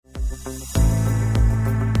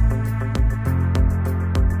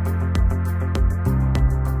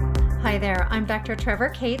there, I'm Dr. Trevor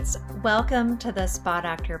Cates. Welcome to the Spa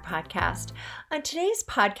Doctor podcast. On today's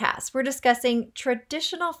podcast, we're discussing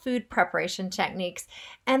traditional food preparation techniques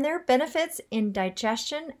and their benefits in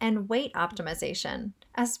digestion and weight optimization,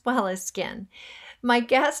 as well as skin. My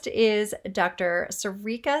guest is Dr.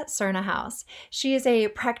 Sarica Cernohous. She is a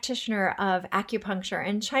practitioner of acupuncture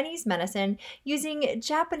and Chinese medicine using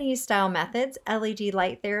Japanese-style methods, LED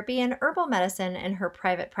light therapy, and herbal medicine in her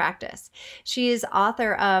private practice. She is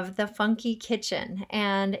author of The Funky Kitchen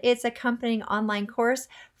and its accompanying online course,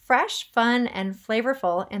 Fresh, Fun, and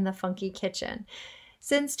Flavorful in the Funky Kitchen.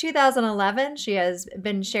 Since 2011, she has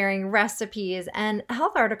been sharing recipes and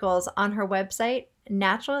health articles on her website,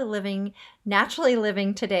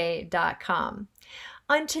 naturallylivingtoday.com.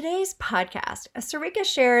 On today's podcast, Sarica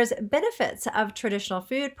shares benefits of traditional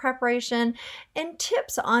food preparation and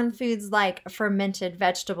tips on foods like fermented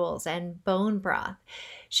vegetables and bone broth.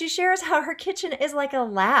 She shares how her kitchen is like a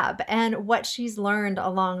lab and what she's learned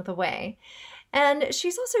along the way. And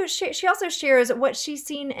she also shares what she's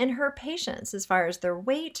seen in her patients as far as their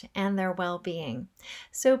weight and their well-being.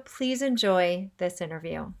 So please enjoy this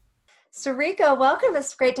interview. Sarica, welcome.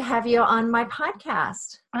 It's great to have you on my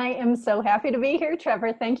podcast. I am so happy to be here,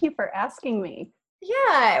 Trevor. Thank you for asking me.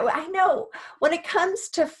 Yeah, I know when it comes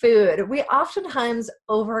to food, we oftentimes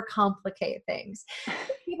overcomplicate things.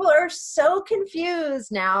 People are so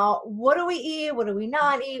confused now. What do we eat? What do we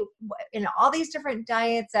not eat? All these different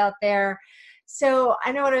diets out there. So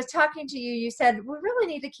I know when I was talking to you, you said we really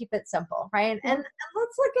need to keep it simple, right? And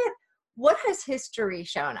let's look at what has history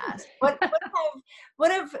shown us. What have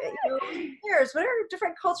years? What are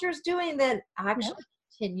different cultures doing that actually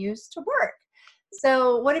continues to work?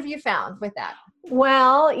 So what have you found with that?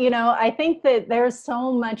 Well, I think that there's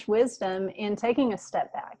so much wisdom in taking a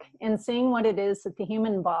step back and seeing what it is that the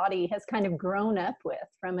human body has kind of grown up with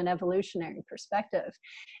from an evolutionary perspective.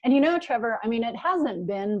 And Trevor, it hasn't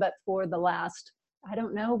been but for the last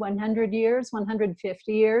 100 years,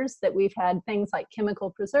 150 years that we've had things like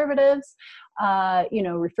chemical preservatives,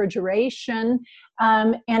 refrigeration,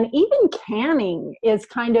 and even canning is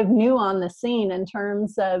kind of new on the scene in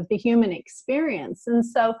terms of the human experience. And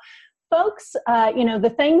so folks,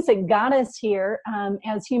 the things that got us here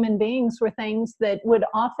as human beings were things that would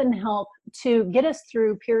often help to get us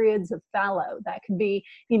through periods of fallow. That could be,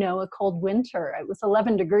 a cold winter. It was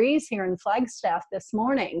 11 degrees here in Flagstaff this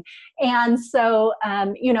morning. And so,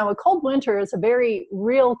 a cold winter is a very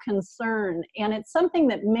real concern. And it's something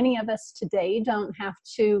that many of us today don't have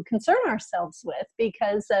to concern ourselves with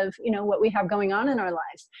because of, what we have going on in our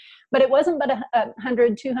lives. But it wasn't but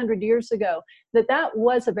 100, 200 years ago that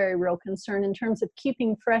was a very real concern in terms of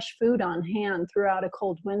keeping fresh food on hand throughout a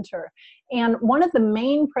cold winter. And one of the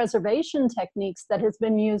main preservation techniques that has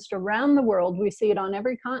been used around the world, we see it on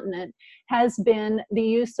every continent, has been the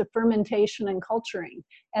use of fermentation and culturing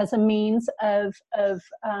as a means of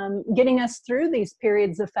getting us through these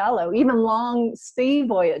periods of fallow, even long sea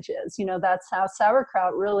voyages. That's how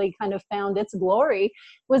sauerkraut really kind of found its glory,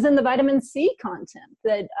 was in the vitamin C content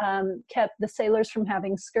that kept the sailors from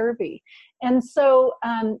having scurvy. And so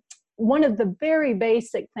one of the very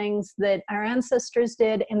basic things that our ancestors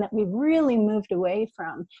did and that we've really moved away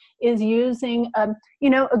from is using, a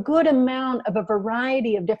good amount of a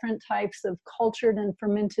variety of different types of cultured and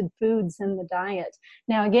fermented foods in the diet.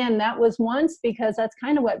 Now, again, that was once because that's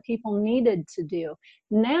kind of what people needed to do.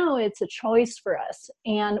 Now it's a choice for us.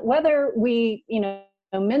 And whether we,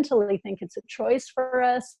 mentally think it's a choice for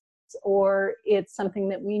us or it's something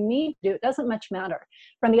that we need to do, it doesn't much matter.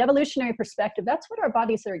 From the evolutionary perspective, that's what our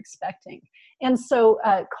bodies are expecting. And so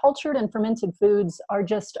cultured and fermented foods are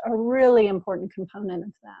just a really important component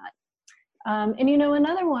of that.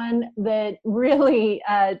 Another one that really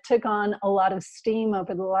took on a lot of steam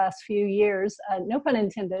over the last few years, no pun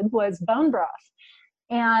intended, was bone broth.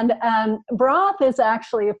 And broth is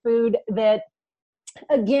actually a food that,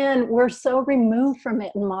 again, we're so removed from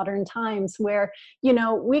it in modern times where,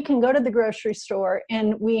 we can go to the grocery store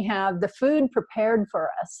and we have the food prepared for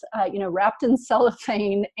us, wrapped in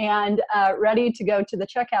cellophane and ready to go to the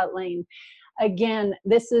checkout lane. Again,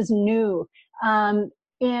 this is new.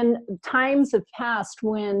 In times of past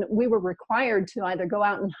when we were required to either go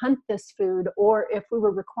out and hunt this food or if we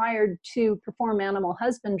were required to perform animal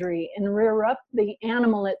husbandry and rear up the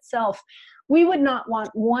animal itself, we would not want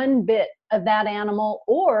one bit of that animal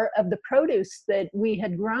or of the produce that we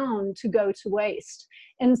had grown to go to waste.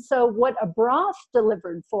 And so what a broth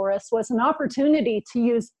delivered for us was an opportunity to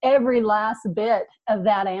use every last bit of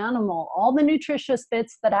that animal, all the nutritious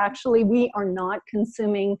bits that actually we are not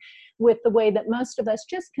consuming with the way that most of us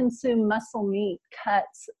just consume muscle meat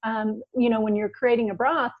cuts. When you're creating a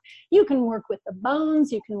broth, you can work with the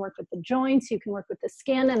bones, you can work with the joints, you can work with the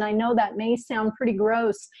skin. And I know that may sound pretty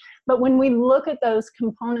gross, but when we look at those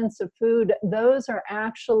components of food, those are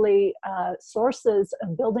actually sources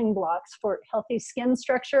of building blocks for healthy skin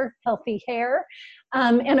structure, healthy hair,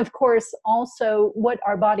 and of course, also what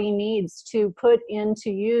our body needs to put into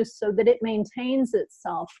use so that it maintains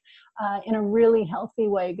itself in a really healthy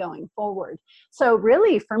way going forward. So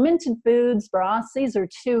really, fermented foods, broths, these are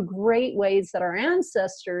two great ways that our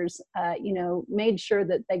ancestors, made sure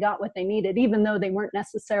that they got what they needed, even though they weren't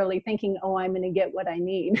necessarily thinking, oh, I'm going to get what I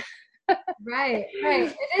need. Right.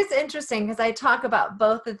 It is interesting because I talk about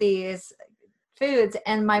both of these foods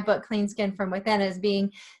and my book Clean Skin from Within as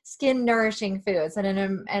being skin nourishing foods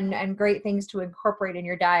and great things to incorporate in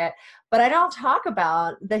your diet. But I don't talk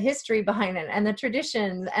about the history behind it and the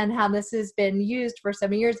traditions and how this has been used for so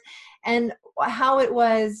many years and how it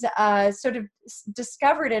was sort of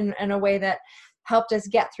discovered in a way that helped us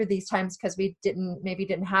get through these times because we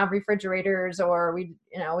didn't have refrigerators, or we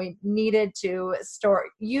needed to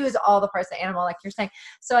use all the parts of the animal, like you're saying.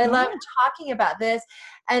 So I love talking about this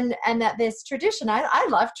and that this tradition, I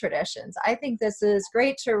love traditions. I think this is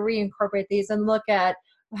great to reincorporate these and look at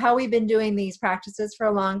how we've been doing these practices for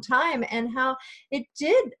a long time and how it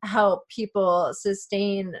did help people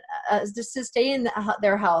sustain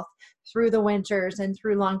their health through the winters and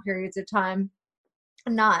through long periods of time,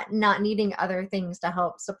 not needing other things to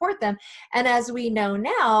help support them. And as we know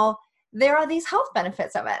now, there are these health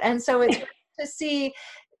benefits of it. And so it's to see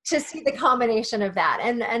the combination of that.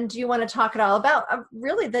 And do you want to talk at all about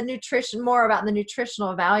really more about the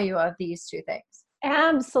nutritional value of these two things?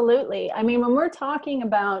 Absolutely. I mean, when we're talking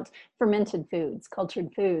about fermented foods, cultured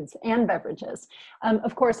foods, and beverages,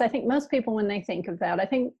 of course, I think most people, when they think of that, I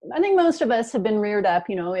think most of us have been reared up,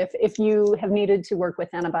 if you have needed to work with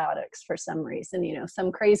antibiotics for some reason,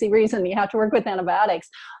 some crazy reason you have to work with antibiotics,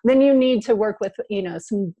 then you need to work with,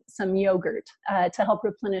 some yogurt to help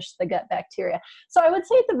replenish the gut bacteria. So I would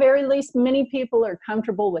say at the very least, many people are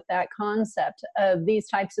comfortable with that concept of these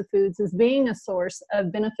types of foods as being a source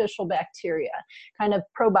of beneficial bacteria, kind of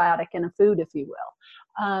probiotic in a food, if you will.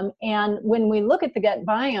 And when we look at the gut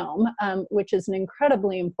biome, which is an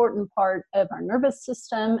incredibly important part of our nervous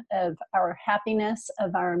system, of our happiness,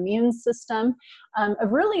 of our immune system,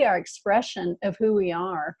 of really our expression of who we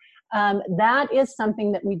are, that is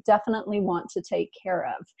something that we definitely want to take care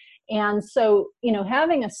of. And so,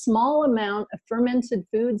 having a small amount of fermented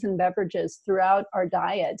foods and beverages throughout our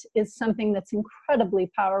diet is something that's incredibly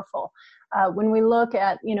powerful. When we look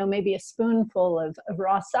at, maybe a spoonful of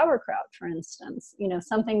raw sauerkraut, for instance,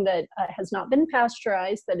 something that has not been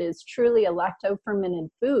pasteurized, that is truly a lacto-fermented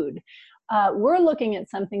food, we're looking at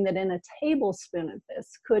something that in a tablespoon of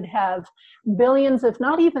this could have billions, if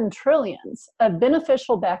not even trillions, of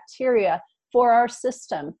beneficial bacteria for our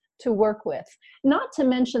system to work with. Not to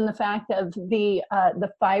mention the fact of the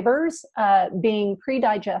fibers being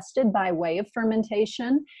pre-digested by way of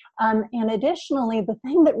fermentation. And additionally, the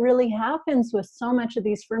thing that really happens with so much of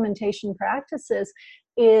these fermentation practices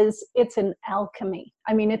is it's an alchemy.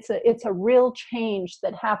 I mean, it's a real change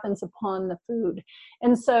that happens upon the food.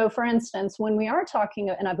 And so, for instance, when we are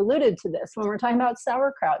talking, and I've alluded to this, when we're talking about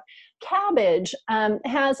sauerkraut, cabbage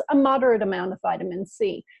has a moderate amount of vitamin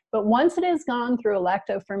C. But once it has gone through a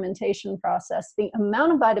lacto-fermentation process, the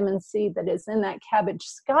amount of vitamin C that is in that cabbage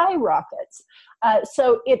skyrockets.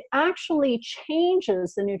 So it actually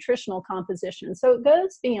changes the nutritional composition. So it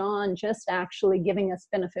goes beyond just actually giving us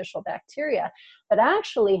beneficial bacteria, but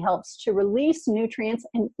actually helps to release nutrients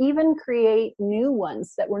and even create new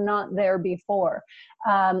ones that were not there before.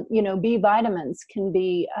 B vitamins can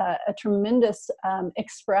be a tremendous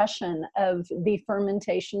expression of the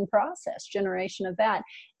fermentation process, generation of that.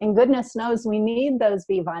 And goodness knows we need those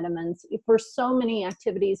B vitamins for so many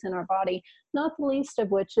activities in our body, not the least of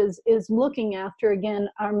which is looking after, again,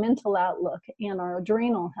 our mental outlook and our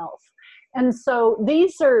adrenal health. And so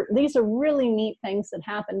these are really neat things that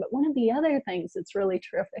happen. But one of the other things that's really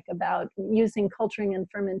terrific about using culturing and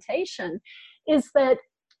fermentation is that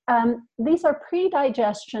these are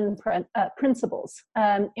pre-digestion principles.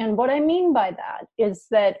 And what I mean by that is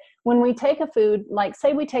that when we take a food, like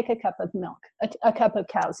say we take a cup of milk, a cup of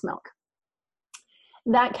cow's milk,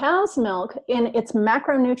 that cow's milk in its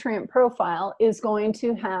macronutrient profile is going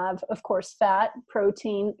to have, of course, fat,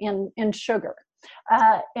 protein, and sugar.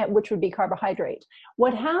 which would be carbohydrate.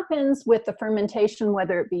 What happens with the fermentation,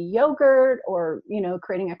 whether it be yogurt or,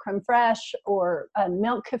 creating a creme fraiche or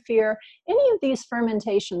milk kefir, any of these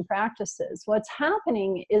fermentation practices, what's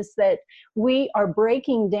happening is that we are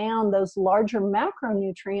breaking down those larger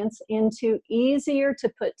macronutrients into easier to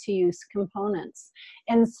put to use components.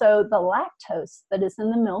 And so the lactose that is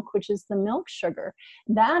in the milk, which is the milk sugar,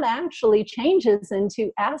 that actually changes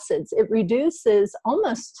into acids. It reduces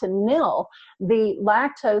almost to nil the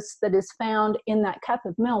lactose that is found in that cup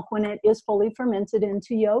of milk when it is fully fermented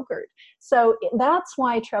into yogurt. So that's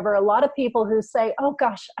why, Trevor, a lot of people who say, oh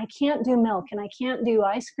gosh, I can't do milk and I can't do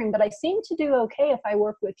ice cream, but I seem to do okay if I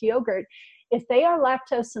work with yogurt. If they are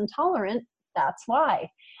lactose intolerant, that's why.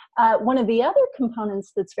 One of the other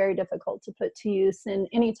components that's very difficult to put to use in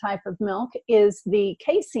any type of milk is the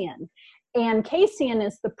casein. And casein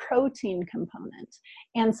is the protein component.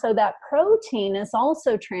 And so that protein is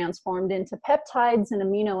also transformed into peptides and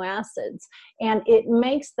amino acids. And it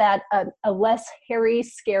makes that a less hairy,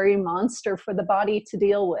 scary monster for the body to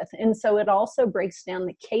deal with. And so it also breaks down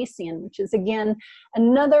the casein, which is, again,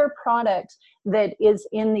 another product that is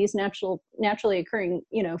in these naturally occurring,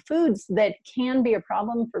 foods that can be a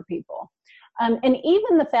problem for people. And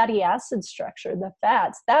even the fatty acid structure, the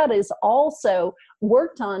fats, that is also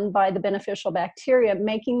worked on by the beneficial bacteria,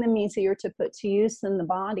 making them easier to put to use in the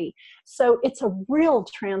body. So it's a real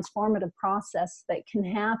transformative process that can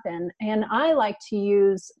happen. And I like to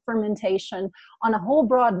use fermentation on a whole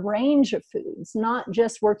broad range of foods, not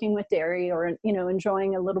just working with dairy or,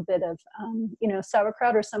 enjoying a little bit of,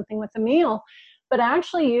 sauerkraut or something with a meal, but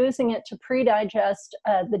actually using it to pre-digest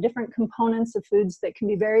the different components of foods that can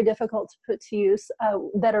be very difficult to put to use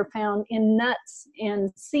that are found in nuts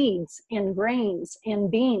and seeds and grains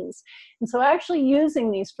and beans. And so actually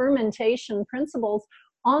using these fermentation principles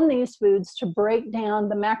on these foods to break down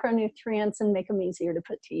the macronutrients and make them easier to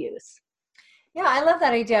put to use. Yeah, I love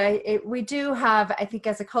that idea. We do have, I think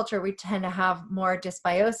as a culture, we tend to have more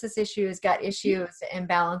dysbiosis issues, gut issues,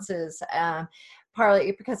 imbalances,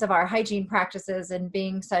 partly because of our hygiene practices and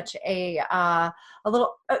being such a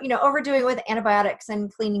little, overdoing with antibiotics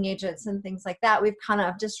and cleaning agents and things like that. We've kind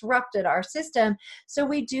of disrupted our system. So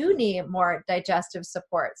we do need more digestive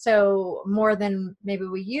support. So more than maybe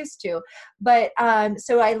we used to. But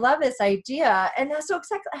so I love this idea. And so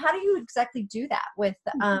exactly, how do you exactly do that with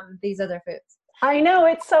these other foods? I know,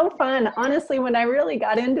 it's so fun. Honestly, when I really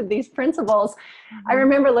got into these principles, I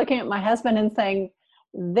remember looking at my husband and saying,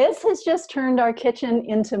 this has just turned our kitchen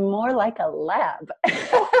into more like a lab.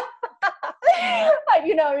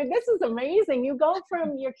 This is amazing. You go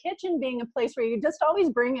from your kitchen being a place where you just always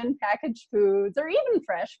bring in packaged foods or even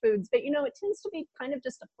fresh foods, but it tends to be kind of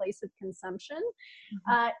just a place of consumption.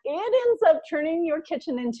 It ends up turning your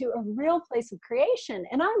kitchen into a real place of creation.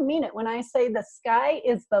 And I mean it when I say the sky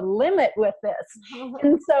is the limit with this.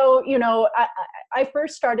 And so, I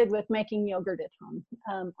first started with making yogurt at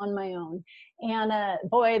home on my own. And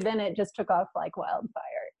then it just took off like wildfire.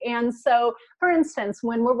 And so, for instance,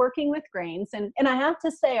 when we're working with grains, and I have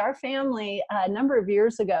to say our family, a number of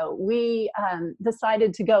years ago, we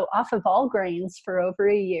decided to go off of all grains for over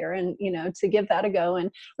a year and, to give that a go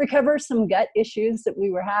and recover some gut issues that we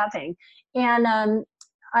were having. And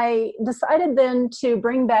I decided then to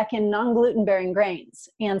bring back in non-gluten bearing grains.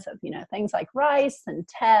 And so, things like rice and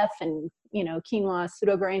teff and, quinoa,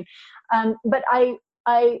 pseudo grain. But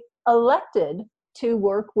I elected to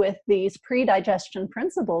work with these pre-digestion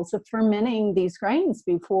principles of fermenting these grains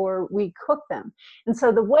before we cook them. And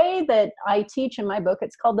so the way that I teach in my book,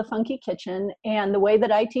 it's called The Funky Kitchen, and the way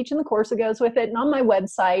that I teach in the course that goes with it, and on my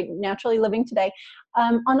website, Naturally Living Today,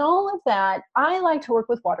 on all of that, I like to work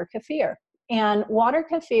with water kefir. And water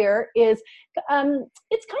kefir is, it's kind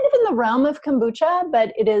of in the realm of kombucha,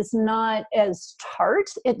 but it is not as tart.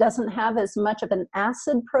 It doesn't have as much of an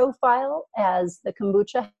acid profile as the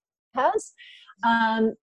kombucha has.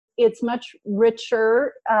 It's much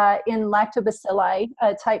richer in lactobacilli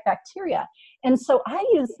type bacteria. And so I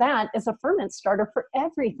use that as a ferment starter for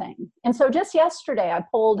everything. And so just yesterday, I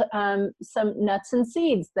pulled some nuts and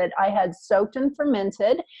seeds that I had soaked and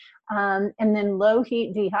fermented and then low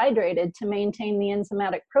heat dehydrated to maintain the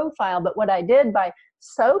enzymatic profile. But what I did by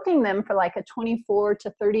soaking them for like a 24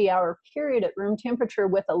 to 30 hour period at room temperature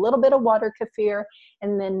with a little bit of water kefir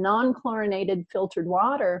and then non-chlorinated filtered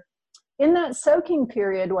water, in that soaking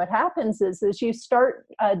period, what happens is you start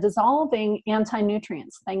dissolving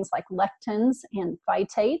anti-nutrients, things like lectins and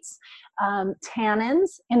phytates,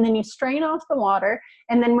 tannins, and then you strain off the water.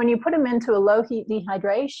 And then when you put them into a low heat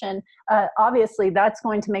dehydration, obviously that's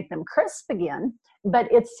going to make them crisp again. but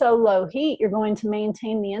it's so low heat, you're going to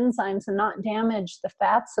maintain the enzymes and not damage the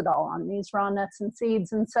fats at all on these raw nuts and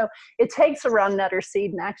seeds. And so it takes a raw nut or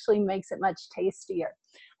seed and actually makes it much tastier,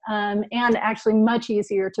 and actually much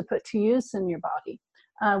easier to put to use in your body.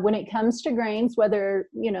 When it comes to grains, whether,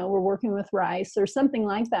 we're working with rice or something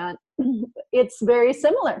like that, it's very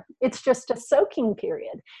similar. It's just a soaking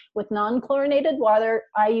period. With non-chlorinated water,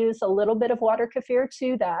 I use a little bit of water kefir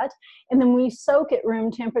to that. And then we soak at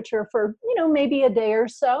room temperature for, maybe a day or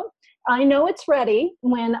so. I know it's ready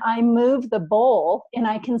when I move the bowl and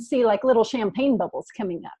I can see like little champagne bubbles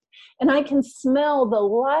coming up. And I can smell the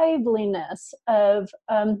liveliness of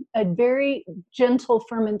a very gentle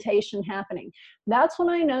fermentation happening. That's when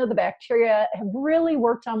I know the bacteria have really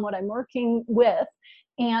worked on what I'm working with.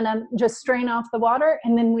 And just strain off the water,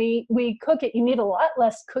 and then we cook it. You need a lot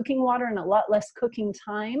less cooking water and a lot less cooking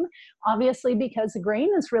time, obviously, because the grain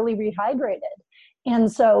is really rehydrated.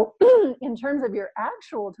 And so in terms of your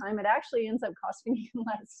actual time, it actually ends up costing you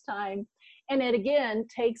less time. And it, again,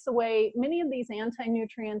 takes away many of these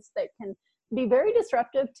anti-nutrients that can be very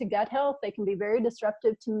disruptive to gut health. They can be very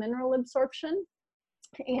disruptive to mineral absorption,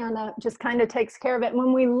 and just kind of takes care of it.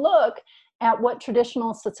 When we look at what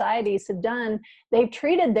traditional societies have done, they've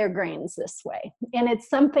treated their grains this way. And it's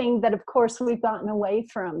something that, of course, we've gotten away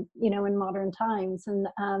from, in modern times. And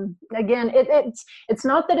again, it's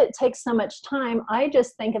not that it takes so much time. I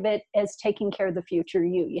just think of it as taking care of the future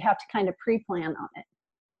you. You have to kind of pre-plan on it.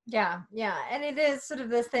 Yeah. And it is sort of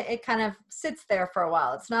this thing, it kind of sits there for a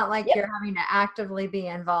while. It's not like Yep. you're having to actively be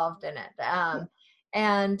involved in it.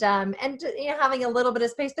 And having a little bit of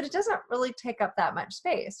space, but it doesn't really take up that much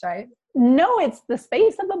space, right? No, it's the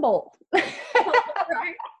space of a bowl.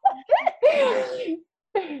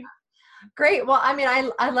 Great. Well, I mean,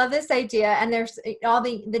 I love this idea, and there's all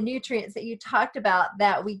the nutrients that you talked about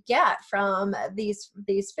that we get from these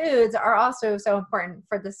foods are also so important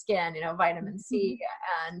for the skin, vitamin C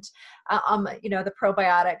and the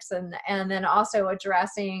probiotics, and then also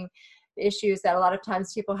addressing issues that a lot of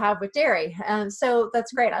times people have with dairy. And so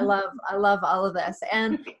that's great. I love all of this.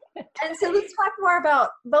 And so let's talk more about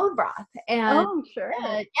bone broth. And sure.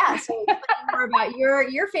 So more about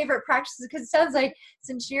your favorite practices, because it sounds like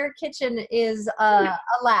since your kitchen is a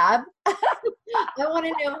lab, I want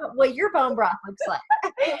to know what your bone broth looks like.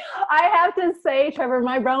 I have to say, Trevor,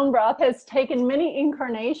 my bone broth has taken many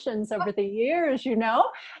incarnations over the years,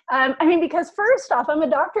 because first off, I'm a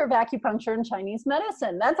doctor of acupuncture and Chinese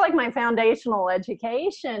medicine. That's like my foundational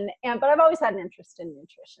education. But I've always had an interest in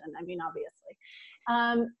nutrition,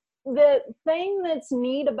 obviously. The thing that's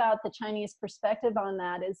neat about the Chinese perspective on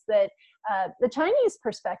that is that the Chinese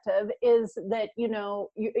perspective is that,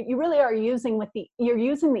 you really are using you're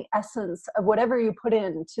using the essence of whatever you put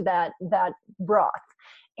into that broth.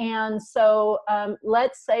 And so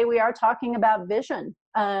let's say we are talking about vision.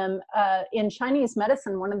 In Chinese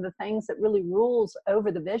medicine, one of the things that really rules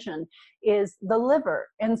over the vision is the liver.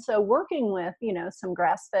 And so working with, some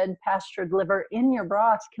grass-fed pastured liver in your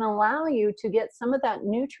broth can allow you to get some of that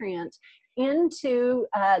nutrient into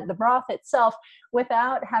the broth itself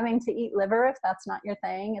without having to eat liver. If that's not your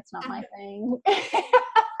thing, it's not my thing.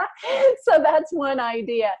 So that's one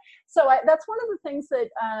idea. So that's one of the things that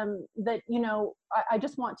I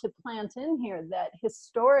just want to plant in here, that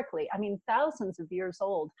historically, thousands of years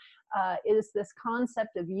old, is this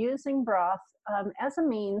concept of using broth as a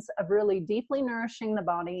means of really deeply nourishing the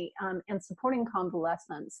body and supporting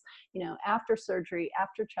convalescence, after surgery,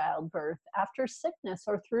 after childbirth, after sickness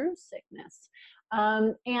or through sickness.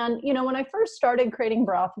 And when I first started creating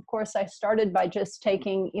broth, of course, I started by just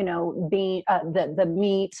taking, the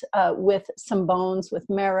meat with some bones, with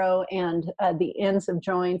marrow and the ends of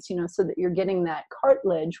joints, so that you're getting that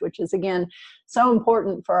cartilage, which is, again, so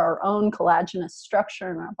important for our own collagenous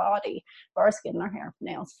structure in our body, for our skin, our hair,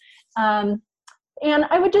 nails. And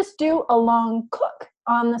I would just do a long cook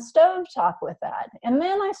on the stove top with that. And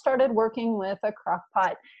then I started working with a crock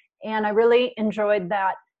pot, and I really enjoyed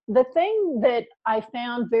that. The thing that I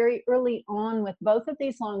found very early on with both of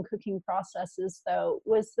these long cooking processes, though,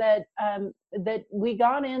 was that that we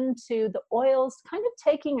got into the oils kind of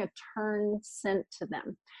taking a turn scent to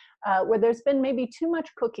them, where there's been maybe too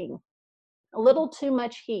much cooking, a little too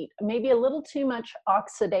much heat, maybe a little too much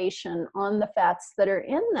oxidation on the fats that are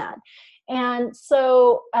in that. And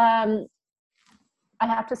so I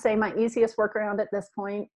have to say my easiest workaround at this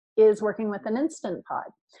point is working with an Instant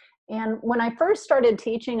Pot. And when I first started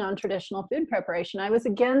teaching on traditional food preparation, I was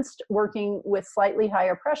against working with slightly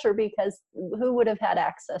higher pressure, because who would have had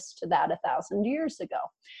access to that 1,000 years ago?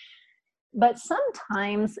 but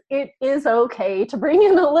sometimes it is okay to bring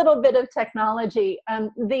in a little bit of technology.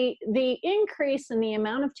 The increase in the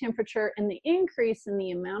amount of temperature and the increase in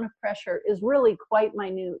the amount of pressure is really quite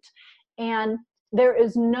minute. And there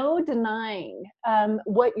is no denying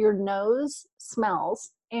what your nose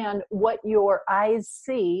smells and what your eyes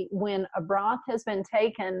see when a broth has been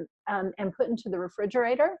taken and put into the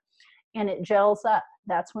refrigerator and it gels up.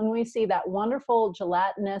 That's when we see that wonderful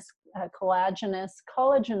gelatinous, collagenous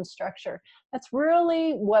collagen structure. That's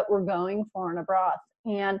really what we're going for in a broth.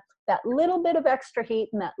 And that little bit of extra heat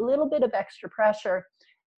and that little bit of extra pressure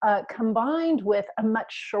combined with a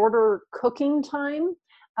much shorter cooking time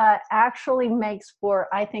actually makes for,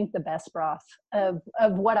 I think, the best broth of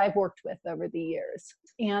what I've worked with over the years.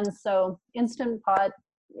 And so Instant Pot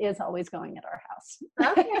is always going at our house.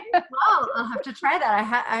 Okay. Well, I'll have to try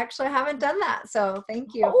that. I actually haven't done that. So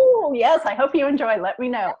thank you. Oh, yes. I hope you enjoy. Let me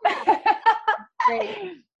know.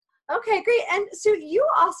 Great. Okay, great. And so you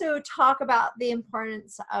also talk about the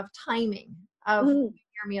importance of timing of when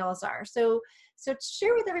your meals are. So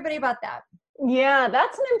share with everybody about that. Yeah,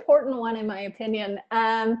 that's an important one in my opinion.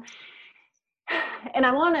 And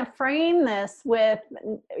I want to frame this with,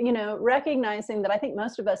 recognizing that I think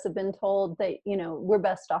most of us have been told that, we're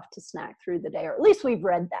best off to snack through the day, or at least we've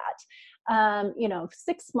read that,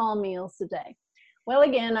 6 small meals a day. Well,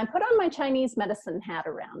 again, I put on my Chinese medicine hat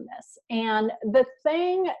around this. And the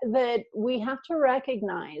thing that we have to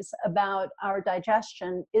recognize about our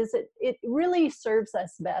digestion is it really serves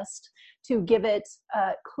us best to give it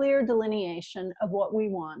a clear delineation of what we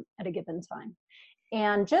want at a given time.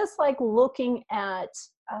 And just like looking at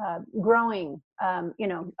growing,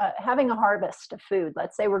 having a harvest of food,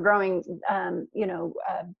 let's say we're growing,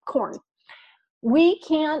 corn. We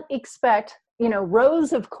can't expect,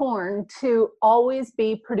 rows of corn to always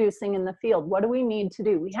be producing in the field. What do we need to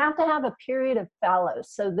do? We have to have a period of fallow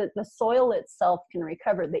so that the soil itself can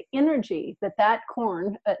recover. The energy that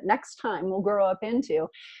corn next time will grow up into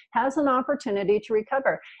has an opportunity to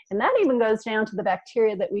recover. And that even goes down to the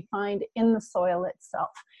bacteria that we find in the soil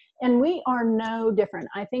itself. And we are no different.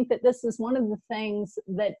 I think that this is one of the things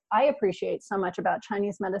that I appreciate so much about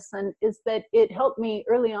Chinese medicine, is that it helped me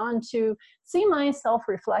early on to see myself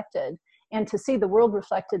reflected and to see the world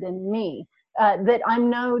reflected in me, that I'm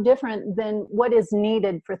no different than what is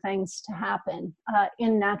needed for things to happen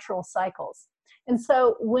in natural cycles. And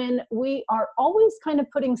so when we are always kind of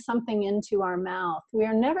putting something into our mouth, we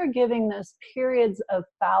are never giving those periods of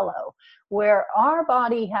fallow where our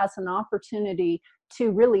body has an opportunity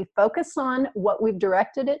to really focus on what we've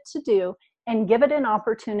directed it to do and give it an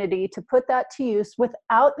opportunity to put that to use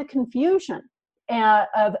without the confusion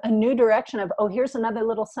of a new direction of, oh, here's another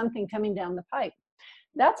little something coming down the pipe.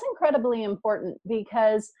 That's incredibly important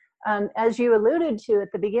because as you alluded to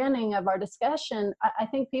at the beginning of our discussion, I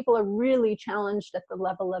think people are really challenged at the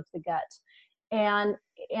level of the gut. And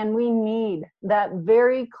we need that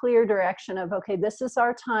very clear direction of, okay, this is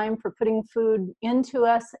our time for putting food into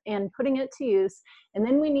us and putting it to use. And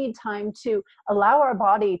then we need time to allow our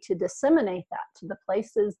body to disseminate that to the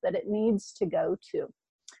places that it needs to go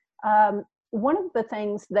to. One of the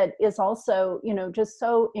things that is also, just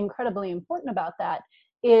so incredibly important about that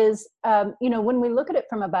is, when we look at it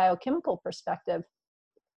from a biochemical perspective,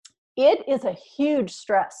 it is a huge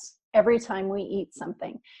stress every time we eat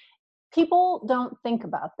something. People don't think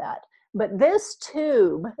about that. But this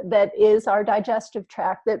tube that is our digestive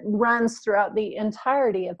tract that runs throughout the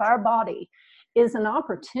entirety of our body is an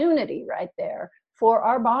opportunity right there for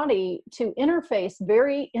our body to interface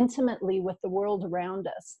very intimately with the world around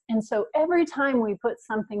us. And so every time we put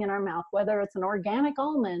something in our mouth, whether it's an organic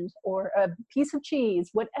almond or a piece of cheese,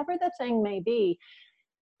 whatever the thing may be,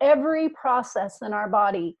 every process in our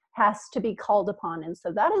body has to be called upon. And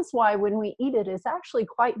so that is why when we eat it is actually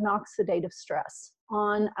quite an oxidative stress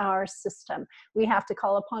on our system. We have to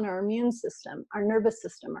call upon our immune system, our nervous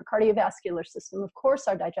system, our cardiovascular system, of course,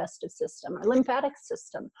 our digestive system, our lymphatic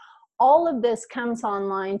system. All of this comes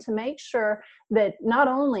online to make sure that not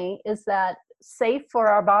only is that safe for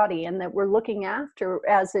our body and that we're looking after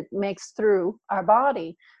as it makes through our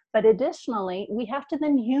body, but additionally, we have to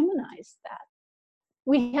then humanize that.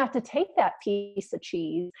 We have to take that piece of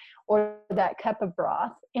cheese or that cup of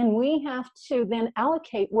broth, and we have to then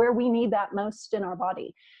allocate where we need that most in our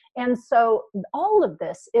body. And so all of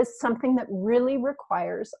this is something that really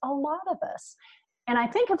requires a lot of us. And I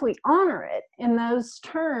think if we honor it in those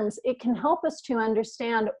terms, it can help us to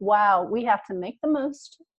understand, wow, we have to make the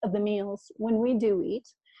most of the meals when we do eat.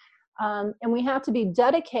 And we have to be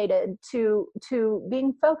dedicated to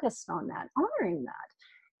being focused on that, honoring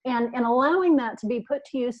that, and allowing that to be put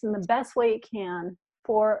to use in the best way it can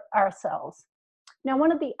for ourselves. Now,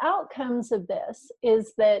 one of the outcomes of this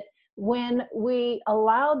is that when we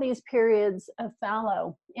allow these periods of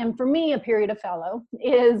fallow, and for me, a period of fallow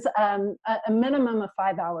is a minimum of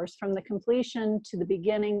 5 hours from the completion to the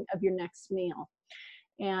beginning of your next meal.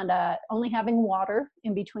 And only having water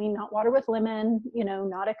in between, not water with lemon,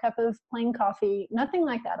 not a cup of plain coffee, nothing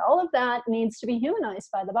like that. All of that needs to be humanized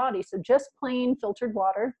by the body. So just plain filtered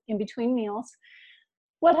water in between meals.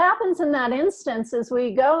 What happens in that instance is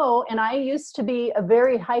we go, and I used to be a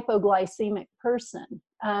very hypoglycemic person.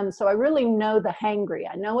 So I really know the hangry.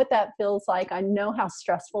 I know what that feels like. I know how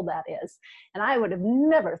stressful that is. And I would have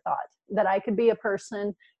never thought that I could be a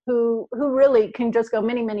person who really can just go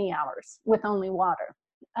many, many hours with only water.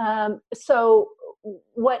 So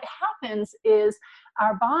what happens is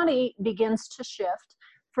our body begins to shift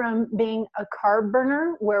from being a carb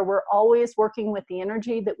burner, where we're always working with the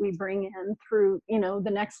energy that we bring in through,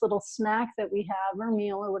 the next little snack that we have or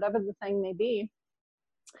meal or whatever the thing may be.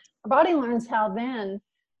 Our body learns how then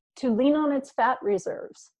to lean on its fat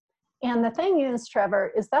reserves. And the thing is,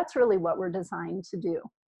 Trevor, is that's really what we're designed to do.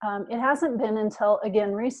 It hasn't been until,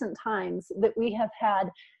 again, recent times that we have had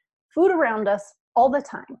food around us all the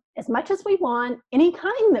time, as much as we want, any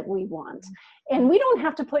kind that we want. And we don't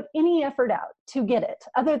have to put any effort out to get it,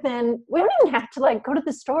 other than we don't even have to go to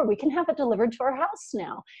the store. We can have it delivered to our house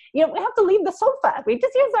now. We have to leave the sofa. We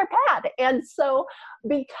just use our pad. And so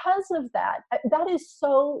because of that, that is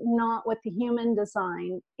so not what the human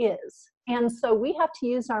design is. And so we have to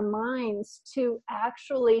use our minds to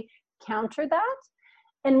actually counter that.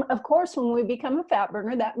 And of course, when we become a fat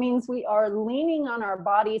burner, that means we are leaning on our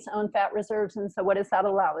body's own fat reserves. And so what does that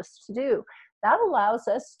allow us to do? That allows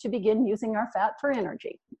us to begin using our fat for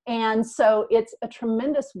energy. And so it's a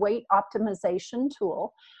tremendous weight optimization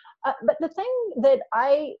tool. But the thing that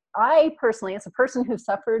I personally, as a person who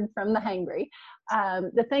suffered from the hangry,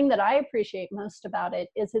 the thing that I appreciate most about it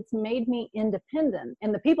is it's made me independent.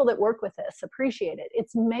 And the people that work with this appreciate it.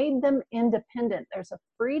 It's made them independent. There's a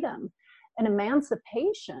freedom, an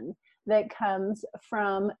emancipation that comes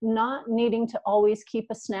from not needing to always keep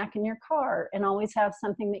a snack in your car and always have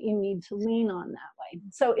something that you need to lean on that way.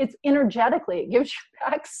 So it's energetically, it gives you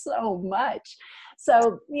back so much.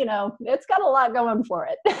 So, it's got a lot going for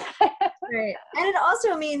it. Right. And it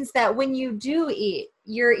also means that when you do eat,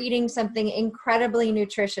 you're eating something incredibly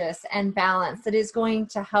nutritious and balanced that is going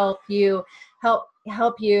to help you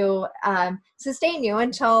sustain you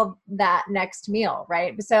until that next meal,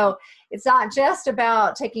 right? So it's not just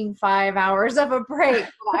about taking 5 hours of a break,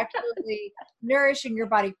 but actually nourishing your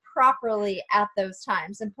body properly at those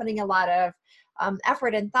times and putting a lot of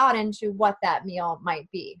effort and thought into what that meal might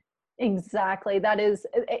be. Exactly. That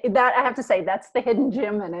I have to say, that's the hidden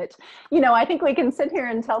gem in it. I think we can sit here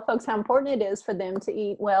and tell folks how important it is for them to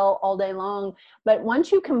eat well all day long. But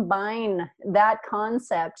once you combine that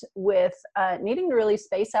concept with needing to really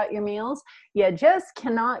space out your meals, you just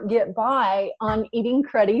cannot get by on eating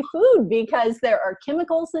cruddy food, because there are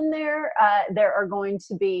chemicals in there. There are going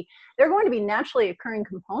to be naturally occurring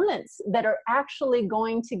components that are actually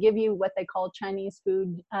going to give you what they call Chinese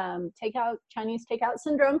takeout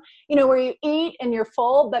syndrome. Where you eat and you're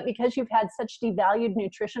full, but because you've had such devalued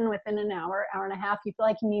nutrition within an hour and a half, you feel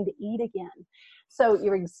like you need to eat again. So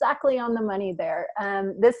you're exactly on the money there.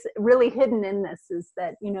 This really hidden in this is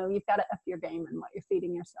that, you've got to up your game in what you're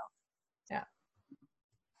feeding yourself. Yeah.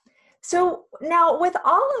 So now with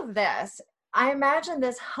all of this, I imagine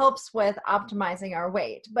this helps with optimizing our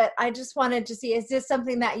weight, but I just wanted to see, is this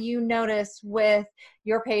something that you notice with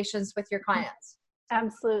your patients, with your clients?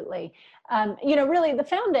 Absolutely. Really the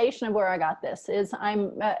foundation of where I got this is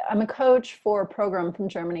I'm a coach for a program from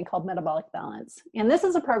Germany called Metabolic Balance. And this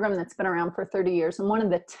is a program that's been around for 30 years. And one of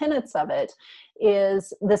the tenets of it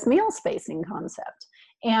is this meal spacing concept.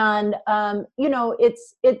 And,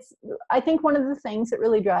 it's, I think one of the things that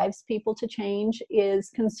really drives people to change is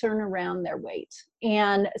concern around their weight.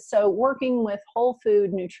 And so working with whole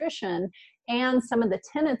food nutrition and some of the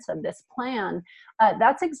tenets of this plan,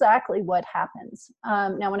 that's exactly what happens.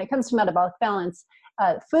 Now, when it comes to metabolic balance,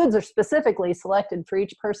 foods are specifically selected for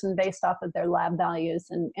each person based off of their lab values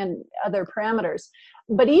and other parameters.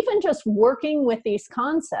 But even just working with these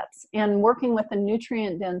concepts and working with a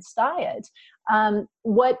nutrient-dense diet,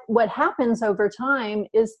 what happens over time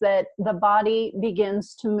is that the body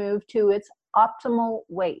begins to move to its optimal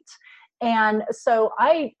weight. And so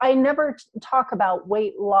I never talk about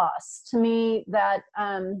weight loss. To me,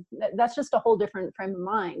 that's just a whole different frame of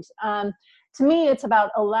mind. to me, it's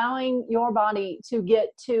about allowing your body to get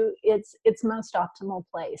to its most optimal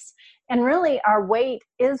place. And really, our weight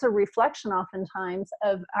is a reflection oftentimes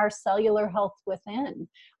of our cellular health within,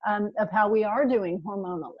 of how we are doing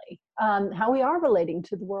hormonally, how we are relating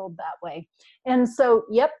to the world that way. And so,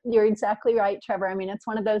 yep, you're exactly right, Trevor. I mean, it's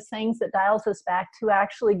one of those things that dials us back to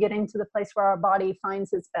actually getting to the place where our body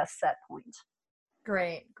finds its best set point.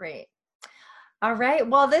 Great. All right.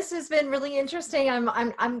 Well, this has been really interesting.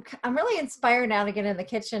 I'm really inspired now to get in the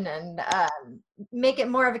kitchen and make it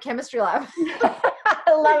more of a chemistry lab.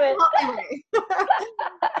 I love it.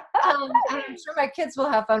 And I'm sure my kids will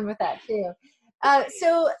have fun with that too.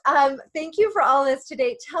 So thank you for all this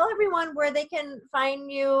today. Tell everyone where they can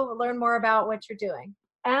find you, learn more about what you're doing.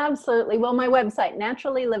 Absolutely. Well, my website,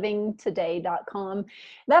 naturallylivingtoday.com,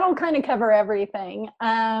 that'll kind of cover everything.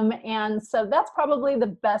 And so that's probably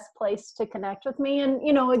the best place to connect with me. And,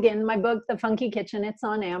 again, my book, The Funky Kitchen, it's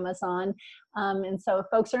on Amazon. And so if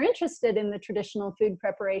folks are interested in the traditional food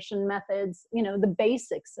preparation methods, the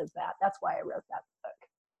basics of that, that's why I wrote that book.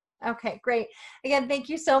 Okay, great. Again, thank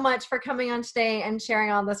you so much for coming on today and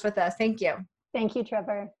sharing all this with us. Thank you. Thank you,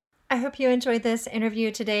 Trevor. I hope you enjoyed this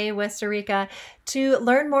interview today with Sarica. To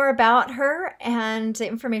learn more about her and the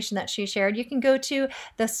information that she shared, you can go to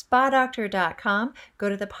thespadoctor.com, go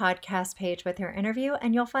to the podcast page with her interview,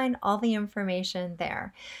 and you'll find all the information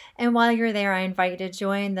there. And while you're there, I invite you to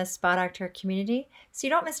join the Spa Doctor community so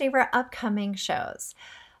you don't miss any of our upcoming shows.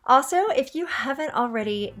 Also, if you haven't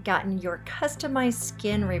already gotten your customized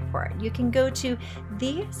skin report, you can go to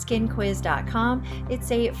theskinquiz.com. It's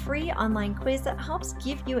a free online quiz that helps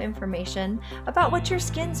give you information about what your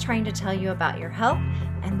skin's trying to tell you about your health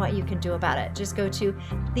and what you can do about it. Just go to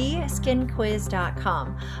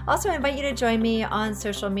theskinquiz.com. Also, I invite you to join me on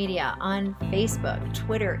social media on Facebook,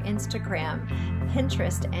 Twitter, Instagram,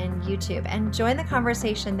 Pinterest, and YouTube, and join the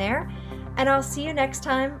conversation there. And I'll see you next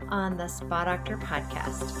time on the Spa Doctor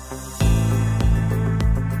Podcast.